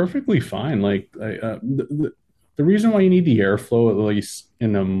 it's perfectly fine. The reason why you need the airflow, at least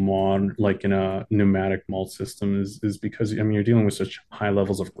in a like in a pneumatic malt system, is because I mean you're dealing with such high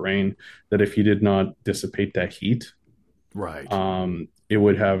levels of grain that if you did not dissipate that heat, Right. it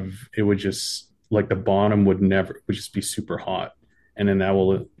would just like the bottom would just be super hot, and then that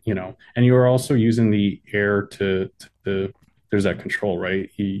will and you are also using the air to there's that control, right?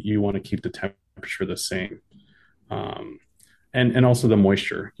 You want to keep the temperature the same. Um, and also the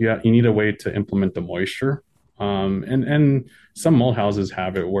moisture. You need a way to implement the moisture. And some malt houses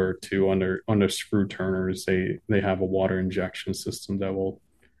have it where too under screw turners they have a water injection system that will,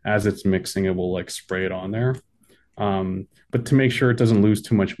 as it's mixing, it will like spray it on there. But to make sure it doesn't lose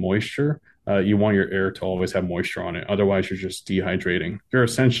too much moisture, you want your air to always have moisture on it. Otherwise, you're just dehydrating. You're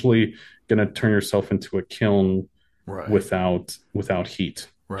essentially going to turn yourself into a kiln Right. without heat,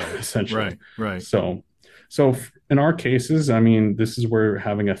 Right. essentially. Right. Right. So, so in our cases, I mean, this is where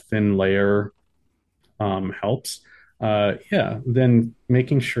having a thin layer helps. Yeah, then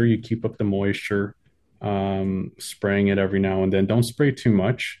making sure you keep up the moisture, spraying it every now and then. Don't spray too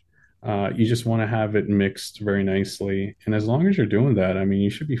much. You just want to have it mixed very nicely. And as long as you're doing that, I mean, you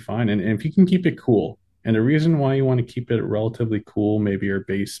should be fine. And if you can keep it cool, and the reason why you want to keep it relatively cool, maybe your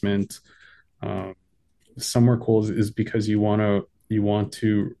basement, uh, somewhere cool is because you want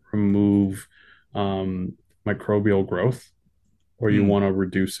to remove um, microbial growth or you Mm, want to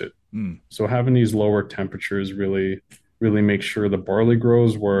reduce it. mm. So having these lower temperatures really make sure the barley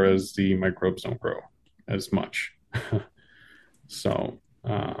grows, whereas the microbes don't grow as much. So,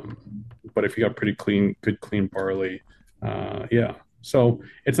 but if you got good clean barley, yeah. So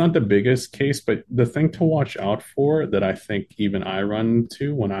it's not the biggest case, but the thing to watch out for that I think even I run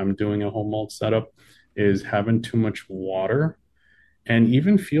into when I'm doing a home malt setup is having too much water. And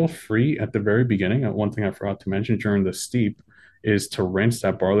even feel free at the very beginning. One thing I forgot to mention during the steep is to rinse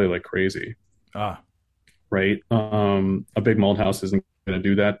that barley like crazy, Ah, right? A big malt house isn't going to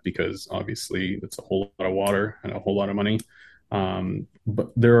do that because obviously it's a whole lot of water and a whole lot of money.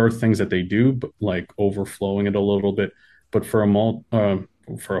 But there are things that they do, but like overflowing it a little bit. But for a home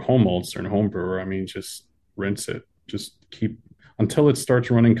maltster and home brewer, I mean, just rinse it. Just keep until it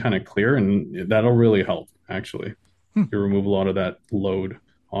starts running kind of clear, and that'll really help. Actually, hmm. you remove a lot of that load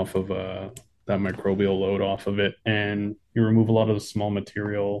off of that microbial load off of it, and you remove a lot of the small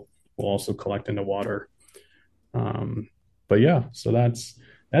material will also collect into water. Um, but yeah, so that's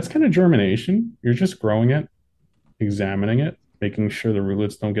kind of germination. You're just growing it, examining it, making sure the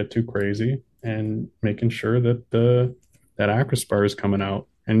rootlets don't get too crazy, and making sure that the that acrospire is coming out,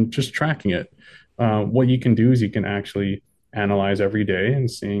 and just tracking it. What you can do is you can actually analyze every day and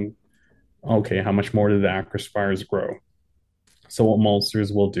seeing, okay, how much more did the acrospires grow? So what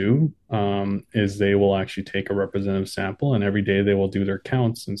maltsters will do is they will actually take a representative sample, and every day they will do their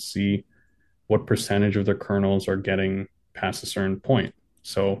counts and see what percentage of the kernels are getting past a certain point.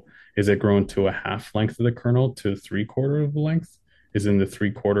 So is it grown to a half length of the kernel to 3/4 of the length? Is in the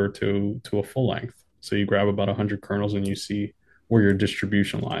 3/4 to a full length? So you grab about 100 kernels and you see where your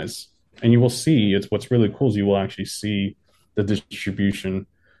distribution lies. And you will see, it's what's really cool is you will actually see the distribution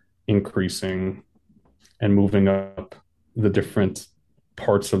increasing and moving up the different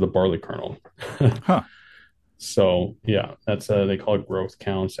parts of the barley kernel. Huh. So yeah, that's they call it growth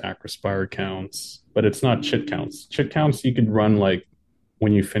counts, acrospire counts, but it's not chit counts. Chit counts you could run like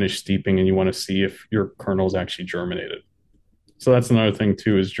when you finish steeping and you want to see if your kernel's actually germinated. So that's another thing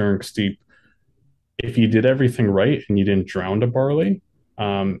too is during steep, if you did everything right and you didn't drown the barley,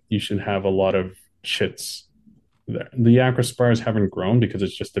 you should have a lot of chits there. The acrospires haven't grown because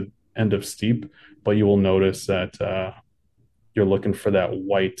it's just the end of steep, but you will notice that you're looking for that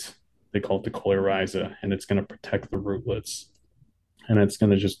white, they call it the coleoriza, and it's going to protect the rootlets. And it's going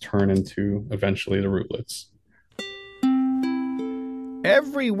to just turn into eventually the rootlets.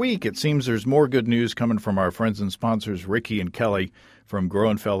 Every week, it seems there's more good news coming from our friends and sponsors, Ricky and Kelly from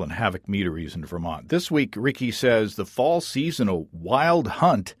Groenfeld and Havoc Meaderies in Vermont. This week, Ricky says the fall seasonal Wild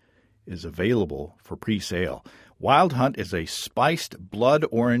Hunt is available for pre-sale. Wild Hunt is a spiced blood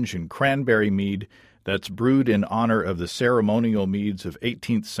orange and cranberry mead that's brewed in honor of the ceremonial meads of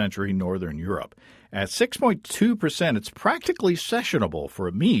 18th century Northern Europe. At 6.2%, it's practically sessionable for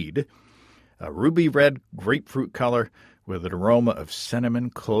a mead, a ruby red grapefruit color with an aroma of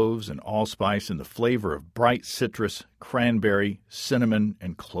cinnamon, cloves, and allspice, and the flavor of bright citrus, cranberry, cinnamon,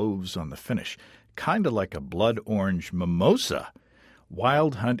 and cloves on the finish. Kind of like a blood orange mimosa.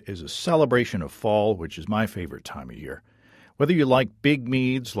 Wild Hunt is a celebration of fall, which is my favorite time of year. Whether you like big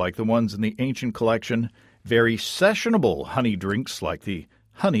meads like the ones in the Ancient Collection, very sessionable honey drinks like the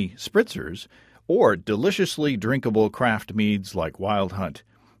Honey Spritzers, or deliciously drinkable craft meads like Wild Hunt,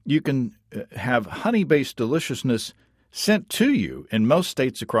 you can have honey-based deliciousness sent to you in most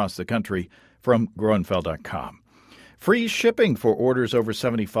states across the country from Groenfeld.com. Free shipping for orders over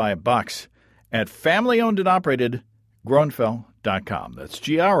 $75 at family-owned and operated Groenfeld.com. That's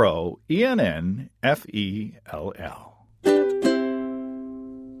Groennfell.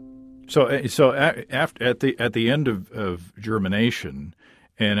 So at the end of germination,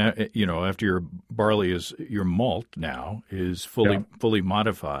 and after your barley is your malt now is fully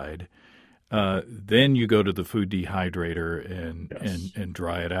modified, then you go to the food dehydrator and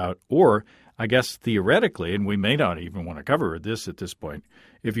dry it out. Or I guess theoretically, and we may not even want to cover this at this point,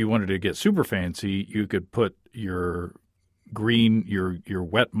 if you wanted to get super fancy, you could put your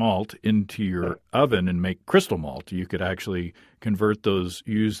wet malt into your oven and make crystal malt. You could actually convert those,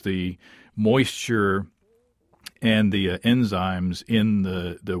 use the moisture and the enzymes in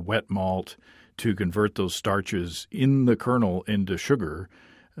the wet malt to convert those starches in the kernel into sugar,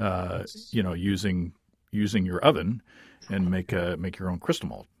 using your oven, and make your own crystal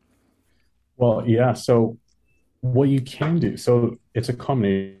malt. Well, yeah. So what you can do, so it's a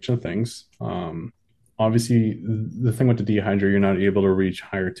combination of things. Obviously, the thing with the dehydrator, you're not able to reach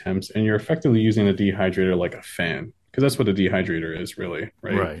higher temps, and you're effectively using the dehydrator like a fan, because that's what the dehydrator is, really,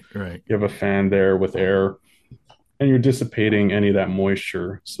 right? Right. You have a fan there with air, and you're dissipating any of that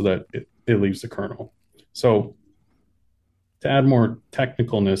moisture so that it leaves the kernel. So to add more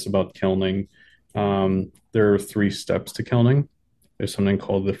technicalness about kilning, there are 3 steps to kilning. There's something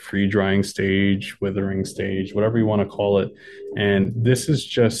called the free drying stage, withering stage, whatever you want to call it. And this is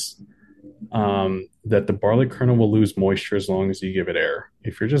just that the barley kernel will lose moisture as long as you give it air.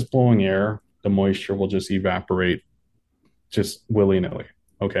 If you're just blowing air, the moisture will just evaporate just willy-nilly.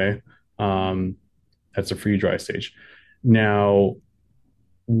 Okay. That's a free dry stage. Now,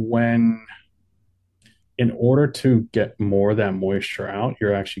 in order to get more of that moisture out,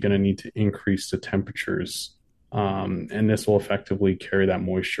 you're actually going to need to increase the temperatures. And this will effectively carry that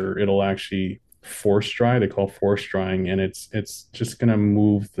moisture. It'll actually force dry. They call force drying, and it's just going to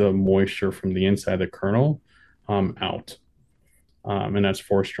move the moisture from the inside of the kernel out. And that's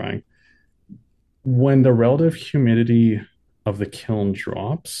force drying. When the relative humidity of the kiln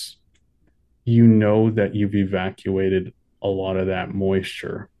drops, you know that you've evacuated a lot of that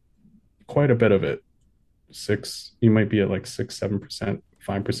moisture, quite a bit of it. You might be at like 6, 7%,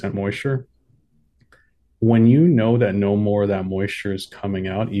 5% moisture. When you know that no more of that moisture is coming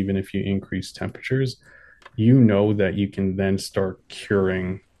out, even if you increase temperatures, you know that you can then start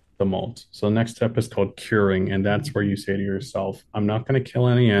curing the malt. So the next step is called curing, and that's where you say to yourself, I'm not going to kill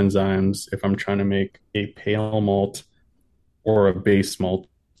any enzymes if I'm trying to make a pale malt or a base malt.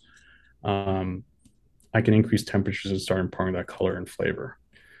 I can increase temperatures and start imparting that color and flavor.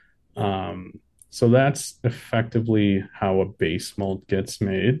 So that's effectively how a base malt gets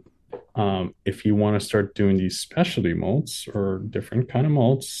made. If you want to start doing these specialty malts or different kind of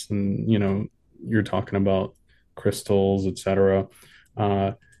malts, and you're talking about crystals, etc.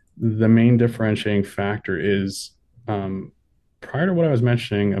 The main differentiating factor is prior to what I was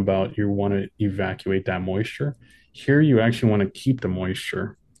mentioning about you want to evacuate that moisture. Here, you actually want to keep the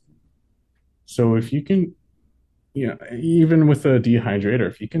moisture. So if you can Yeah, even with a dehydrator,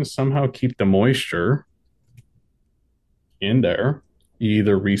 if you can somehow keep the moisture in there, you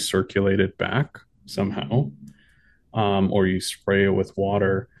either recirculate it back somehow, or you spray it with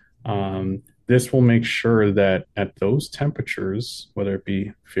water. This will make sure that at those temperatures, whether it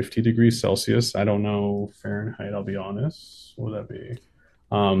be 50 degrees Celsius, I don't know Fahrenheit, I'll be honest. What would that be?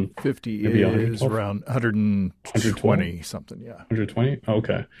 50 Maybe is 112, around 112, 120 something. Yeah. 120.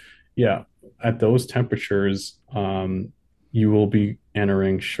 Okay. Yeah. At those temperatures, you will be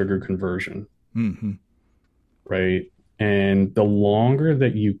entering sugar conversion, Hmm. right? And the longer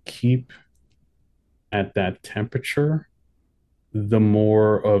that you keep at that temperature, the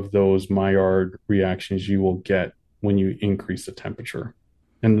more of those Maillard reactions you will get when you increase the temperature.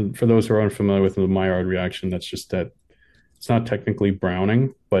 And for those who are unfamiliar with the Maillard reaction, that's just that it's not technically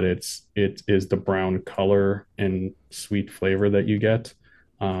browning, but it is the brown color and sweet flavor that you get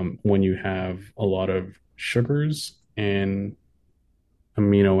when you have a lot of sugars and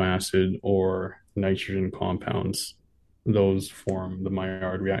amino acid or nitrogen compounds. Those form the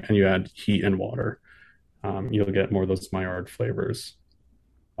Maillard reaction, and you add heat and water. You'll get more of those Maillard flavors.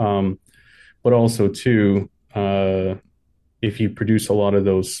 Um, but also too, if you produce a lot of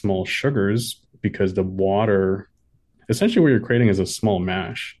those small sugars, because the water, essentially what you're creating is a small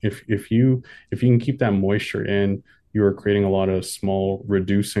mash. If you can keep that moisture in, you are creating a lot of small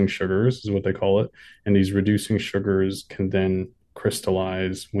reducing sugars, is what they call it, and these reducing sugars can then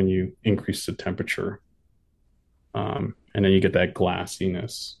crystallize when you increase the temperature, and then you get that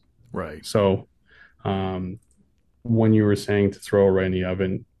glassiness. Right. So um, when you were saying to throw it right in the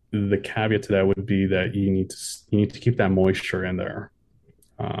oven, the caveat to that would be that you need to keep that moisture in there.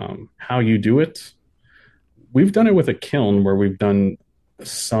 How you do it, we've done it with a kiln where we've done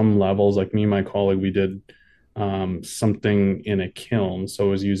some levels. Like me and my colleague, we did something in a kiln, so it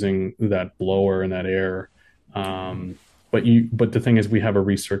was using that blower and that air. But the thing is, we have a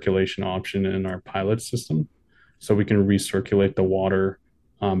recirculation option in our pilot system, so we can recirculate the water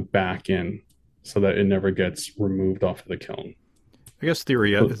back in, so that it never gets removed off of the kiln. I guess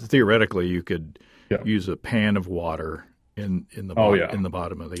So, theoretically, you could yeah. use a pan of water Oh yeah. in the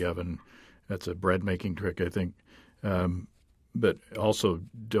bottom of the oven. That's a bread making trick, I think. But also,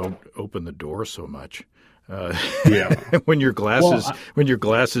 don't open the door so much. Uh, Yeah. Well, when your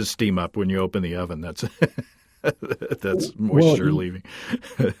glasses steam up when you open the oven, that's that's well, moisture leaving.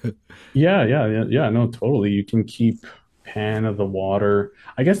 yeah. No, totally. You can keep pan of the water.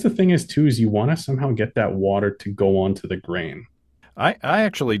 I guess the thing is too is you want to somehow get that water to go onto the grain. I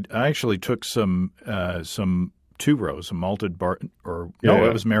actually took some two rows, some malted bar or Yeah, no, it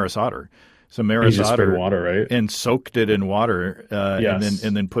yeah. was Maris Otter, some And you Maris just spread Otter, water, right? and soaked it in water, Yes.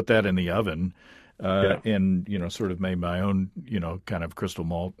 and then put that in the oven, Yeah. and sort of made my own kind of crystal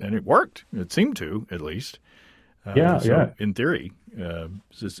malt, and it worked. It seemed to, at least. Yeah, So yeah. in theory,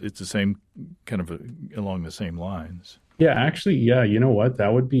 it's the same kind of along the same lines. Yeah, actually, yeah, you know what?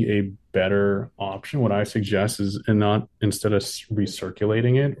 That would be a better option. What I suggest is, and not instead of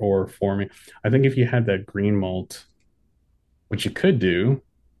recirculating it or forming, I think if you had that green malt, what you could do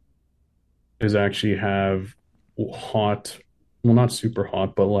is actually have hot, well, not super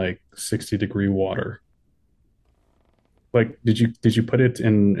hot, but like 60-degree water. Like, did you put it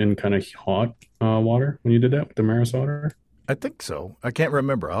in kind of hot water when you did that with the Maris water? I think so. I can't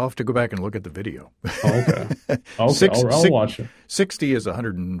remember. I'll have to go back and look at the video. Oh, okay. Okay, Six, I'll six, watch it. 60 is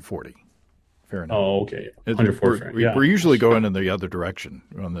 140 Fahrenheit. Oh, okay. 104 Fahrenheit. Yeah. We're usually going in the other direction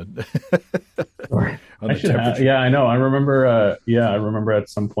on the Sorry. on I the should have. temperature. Yeah, I know. I remember. Yeah, I remember at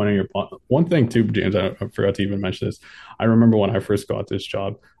some point in your one thing too, James. I forgot to even mention this. I remember when I first got this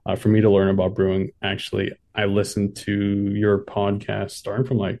job. For me to learn about brewing, actually, I listened to your podcast starting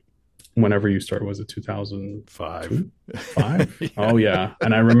from like whenever you started. Was it 5. 2002? Five? Yeah. Oh yeah.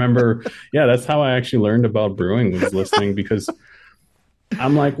 And I remember. Yeah, that's how I actually learned about brewing, was listening, because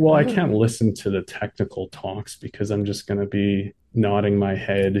I'm like, well, I can't listen to the technical talks because I'm just going to be nodding my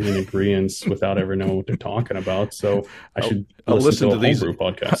head in agreement without ever knowing what they're talking about. So I I'll, should I'll listen listen to to a these. homebrew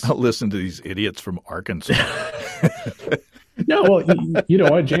podcast. I'll listen to these idiots from Arkansas. No, well, you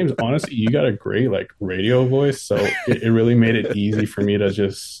know what, James? Honestly, you got a great like radio voice, so it really made it easy for me to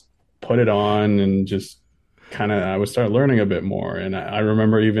just put it on and just kind of I would start learning a bit more. And I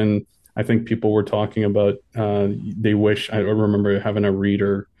remember even I think people were talking about they wish I remember having a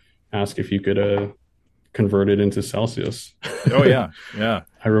reader ask if you could convert it into Celsius. Oh yeah, yeah.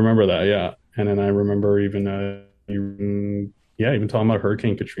 I remember that, yeah. And then I remember even yeah, even talking about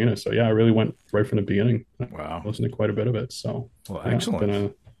Hurricane Katrina. So yeah, I really went right from the beginning. I Wow. listened to quite a bit of it. So Well, yeah,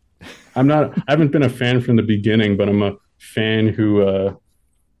 excellent. I haven't been a fan from the beginning, but I'm a fan who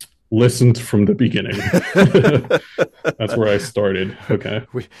listened from the beginning. That's where I started. Okay.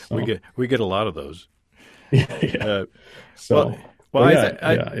 We get a lot of those. Yeah. Well, So, well, but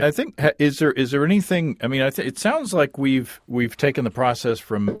yeah. I think is there anything? I mean, it sounds like we've taken the process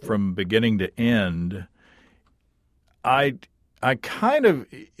from beginning to end. I kind of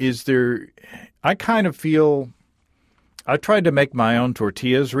feel I tried to make my own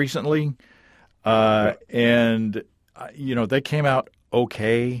tortillas recently, and they came out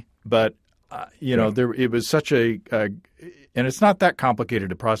okay, but it was such and it's not that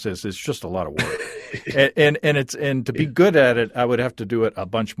complicated a process. It's just a lot of work. and to be good at it, I would have to do it a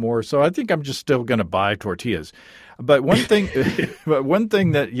bunch more. So I think I'm just still going to buy tortillas. But one thing,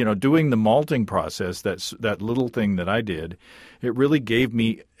 that doing the malting process, that little thing that I did, it really gave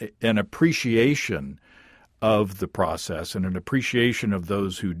me an appreciation of the process and an appreciation of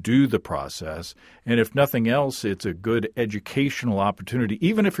those who do the process. And if nothing else, it's a good educational opportunity,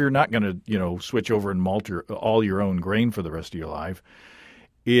 even if you're not going to switch over and malt all your own grain for the rest of your life.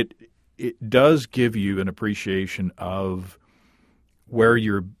 It does give you an appreciation of where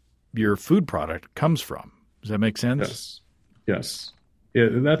your food product comes from. Does that make sense? Yes. Yeah,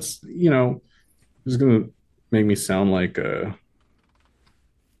 that's, this is going to make me sound like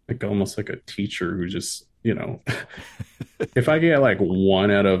almost like a teacher who just, if I get like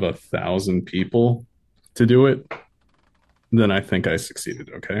 1 out of 1,000 people to do it, then I think I succeeded.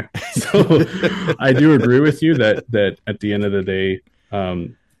 Okay. So I do agree with you that at the end of the day,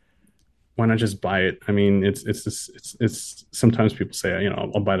 why not just buy it? I mean, it's sometimes people say,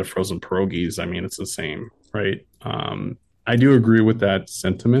 I'll buy the frozen pierogies. I mean, it's the same, right? I do agree with that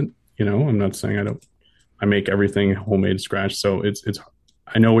sentiment. I'm not saying I make everything homemade scratch. So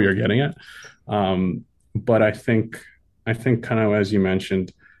I know what you're getting at. But I think kind of, as you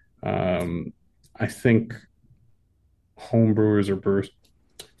mentioned, I think home brewers or brewers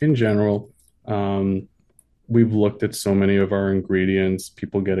in general, we've looked at so many of our ingredients.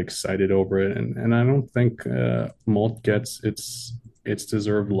 People get excited over it, and I don't think malt gets its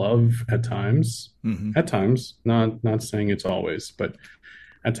deserved love at times. Mm-hmm. At times, not saying it's always, but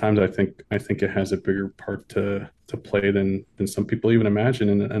at times I think it has a bigger part to play than some people even imagine.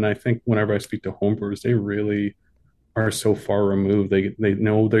 And I think whenever I speak to homebrewers, they really are so far removed. They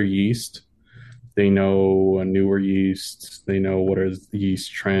know their yeast. They know a newer yeast. They know what are the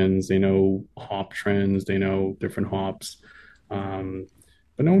yeast trends. They know hop trends. They know different hops. But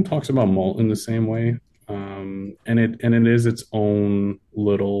no one talks about malt in the same way. And it is its own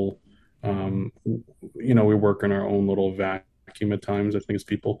little, we work in our own little vacuum at times, I think, as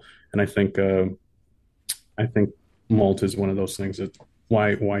people. And I think malt is one of those things that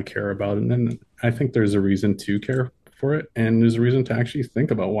why care about it. And then I think there's a reason to care for it, and there's a reason to actually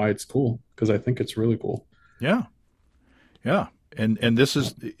think about why it's cool, because I think it's really cool. Yeah. And this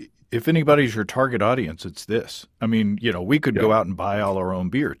is, if anybody's your target audience, it's this. I mean, we could go out and buy all our own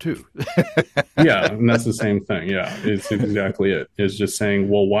beer too. Yeah, and that's the same thing. Yeah, it's exactly it. It's just saying,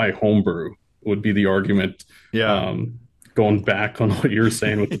 well, why homebrew would be the argument. Yeah. Going back on what you're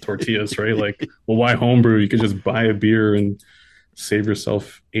saying with the tortillas, right? Like, well, why homebrew? You could just buy a beer and save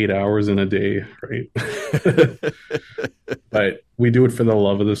yourself 8 hours in a day, right? But we do it for the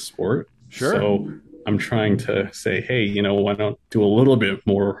love of the sport. Sure. So I'm trying to say, hey, why not do a little bit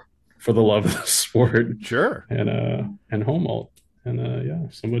more for the love of the sport? Sure. And home malt. And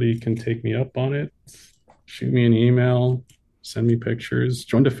if somebody can take me up on it, shoot me an email, send me pictures,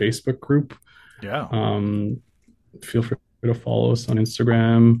 join the Facebook group. Yeah. Feel free to follow us on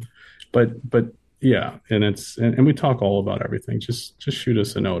Instagram. But yeah, and we talk all about everything. Just shoot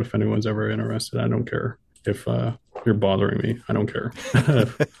us a note if anyone's ever interested. I don't care if you're bothering me. I don't care.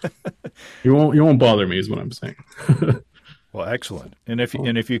 You won't bother me is what I'm saying. Well, excellent. And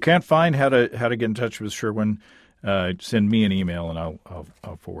if you can't find how to get in touch with Sherwin, send me an email and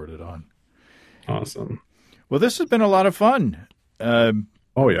I'll forward it on. Awesome. Well, this has been a lot of fun.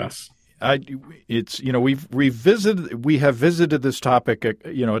 Oh yes. We have visited this topic a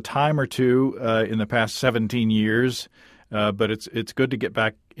time or two in the past 17 years, but it's good to get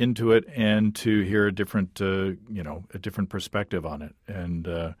back into it and to hear a different perspective on it. And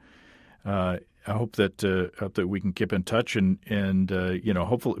I hope that we can keep in touch and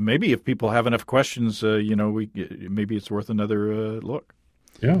hopefully maybe if people have enough questions, maybe it's worth another look.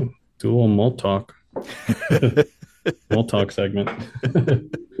 Yeah, do a little malt talk. Malt talk segment.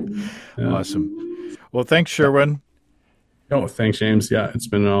 Yeah. Awesome. Well, thanks, Sherwin. Oh, thanks, James. Yeah, it's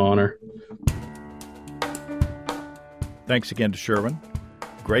been an honor. Thanks again to Sherwin.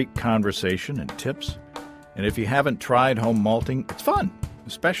 Great conversation and tips. And if you haven't tried home malting, it's fun,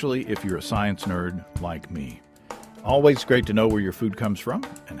 especially if you're a science nerd like me. Always great to know where your food comes from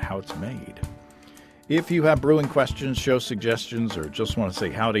and how it's made. If you have brewing questions, show suggestions, or just want to say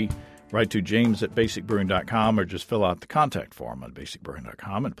howdy, write to james@basicbrewing.com or just fill out the contact form on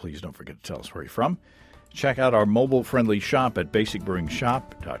basicbrewing.com. And please don't forget to tell us where you're from. Check out our mobile-friendly shop at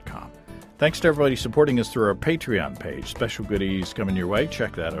basicbrewingshop.com. Thanks to everybody supporting us through our Patreon page. Special goodies coming your way.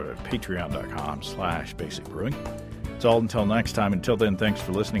 Check that out at patreon.com/basicbrewing. It's all until next time. Until then, thanks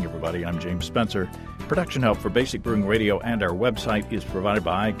for listening, everybody. I'm James Spencer. Production help for Basic Brewing Radio and our website is provided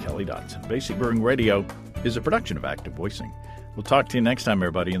by Kelly Dotson. Basic Brewing Radio is a production of Active Voicing. We'll talk to you next time,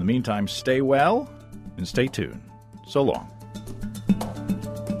 everybody. In the meantime, stay well and stay tuned. So long.